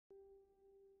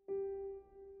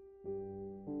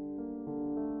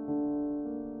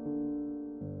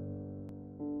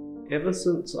Ever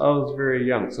since I was very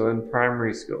young, so in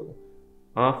primary school,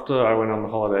 after I went on the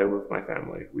holiday with my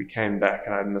family, we came back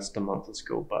and I'd missed a month of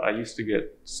school, but I used to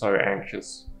get so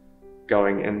anxious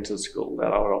going into school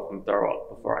that I would often throw up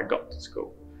before I got to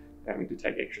school, having to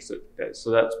take extra sick days. So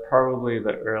that's probably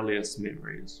the earliest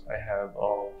memories I have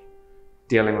of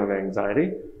dealing with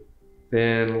anxiety.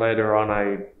 Then later on,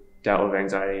 I dealt with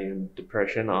anxiety and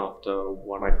depression after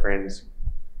one of my friends'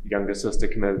 younger sister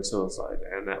committed suicide,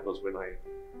 and that was when I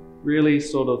really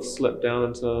sort of slipped down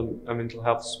into a mental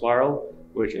health spiral,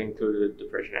 which included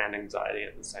depression and anxiety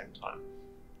at the same time.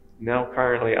 Now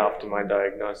currently, after my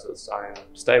diagnosis, I am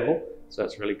stable, so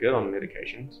that's really good on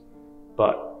medications.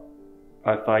 But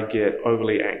if I get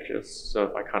overly anxious, so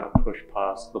if I kind of push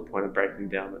past the point of breaking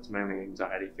down, it's mainly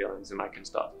anxiety feelings and I can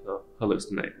start to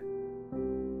hallucinate.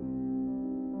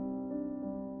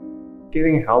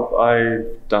 Getting help,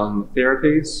 I've done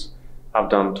therapies, I've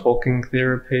done talking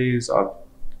therapies, I've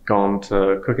gone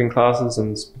to cooking classes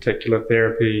in particular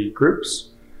therapy groups,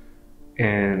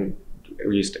 and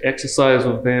we used to exercise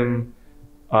with them.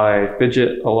 I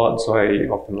fidget a lot, so I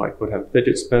often would have a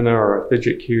fidget spinner or a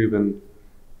fidget cube and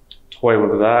toy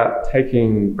with that.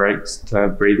 Taking breaks to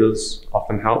have breathers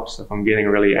often helps if I'm getting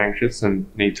really anxious and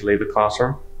need to leave the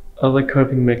classroom. Other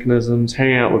coping mechanisms,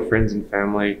 hanging out with friends and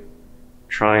family,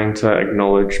 trying to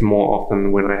acknowledge more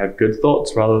often when I have good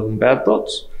thoughts rather than bad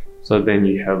thoughts. So then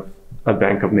you have a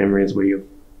bank of memories where you've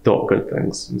thought good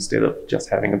things instead of just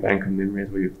having a bank of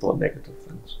memories where you've thought negative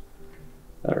things.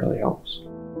 That really helps.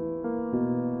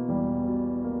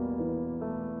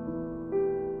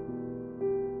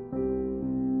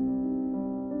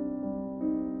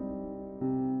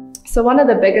 So one of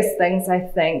the biggest things I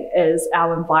think is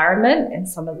our environment and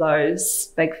some of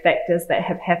those big factors that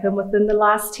have happened within the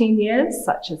last 10 years,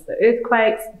 such as the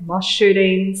earthquakes, mass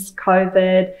shootings,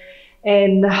 COVID,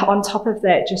 and on top of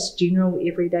that, just general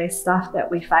everyday stuff that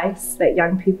we face, that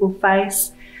young people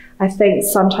face. I think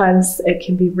sometimes it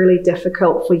can be really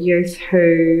difficult for youth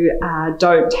who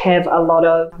don't have a lot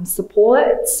of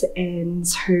support and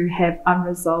who have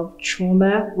unresolved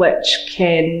trauma, which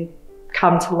can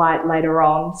come to light later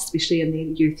on, especially in their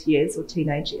youth years or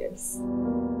teenage years.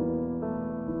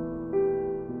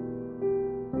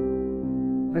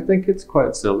 I think it's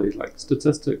quite silly.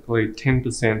 Statistically,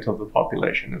 10% of the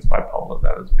population is bipolar,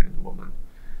 that is men and women.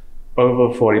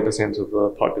 Over 40% of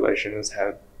the population has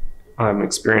had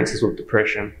experiences with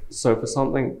depression. So for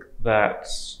something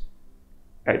that's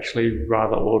actually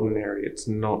rather ordinary, it's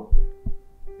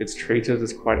treated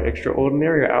as quite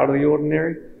extraordinary or out of the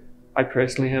ordinary. I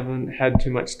personally haven't had too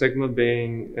much stigma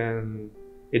being in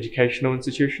educational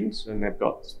institutions, and they've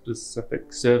got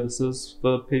specific services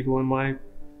for people in my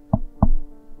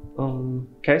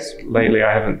case. Lately,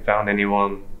 I haven't found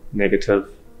anyone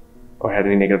negative or had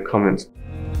any negative comments.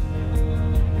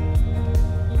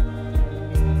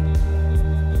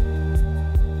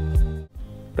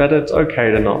 That it's okay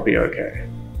to not be okay.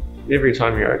 Every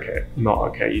time you're not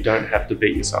okay, you don't have to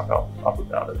beat yourself up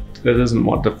about it. That isn't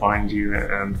what defines you,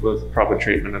 and with proper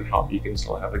treatment and help, you can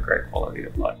still have a great quality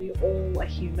of life. We all are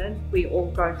human. We all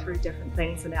go through different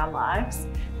things in our lives,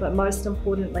 but most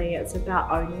importantly, it's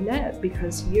about owning it,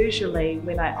 because usually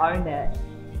when I own it,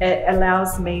 it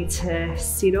allows me to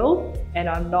settle and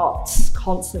I'm not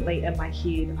constantly in my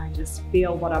head. I just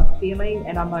feel what I'm feeling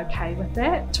and I'm okay with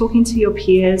that. Talking to your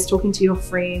peers, talking to your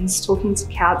friends, talking to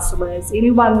counsellors,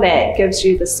 anyone that gives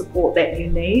you the support that you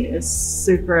need is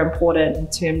super important in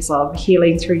terms of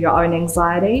healing through your own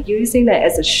anxiety. Using that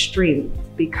as a strength,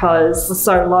 because for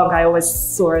so long I always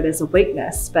saw it as a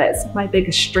weakness, but it's my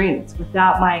biggest strength.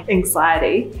 Without my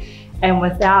anxiety, and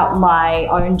without my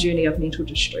own journey of mental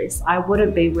distress, I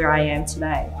wouldn't be where I am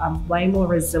today. I'm way more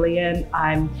resilient,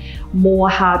 I'm more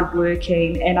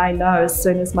hardworking, and I know as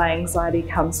soon as my anxiety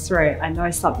comes through, I know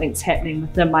something's happening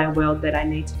within my world that I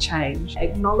need to change.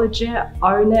 Acknowledge it,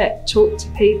 own it, talk to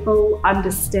people,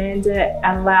 understand it,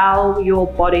 allow your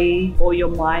body or your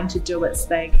mind to do its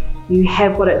thing. You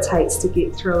have what it takes to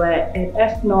get through it, and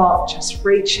if not, just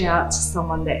reach out to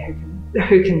someone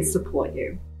who can support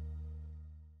you.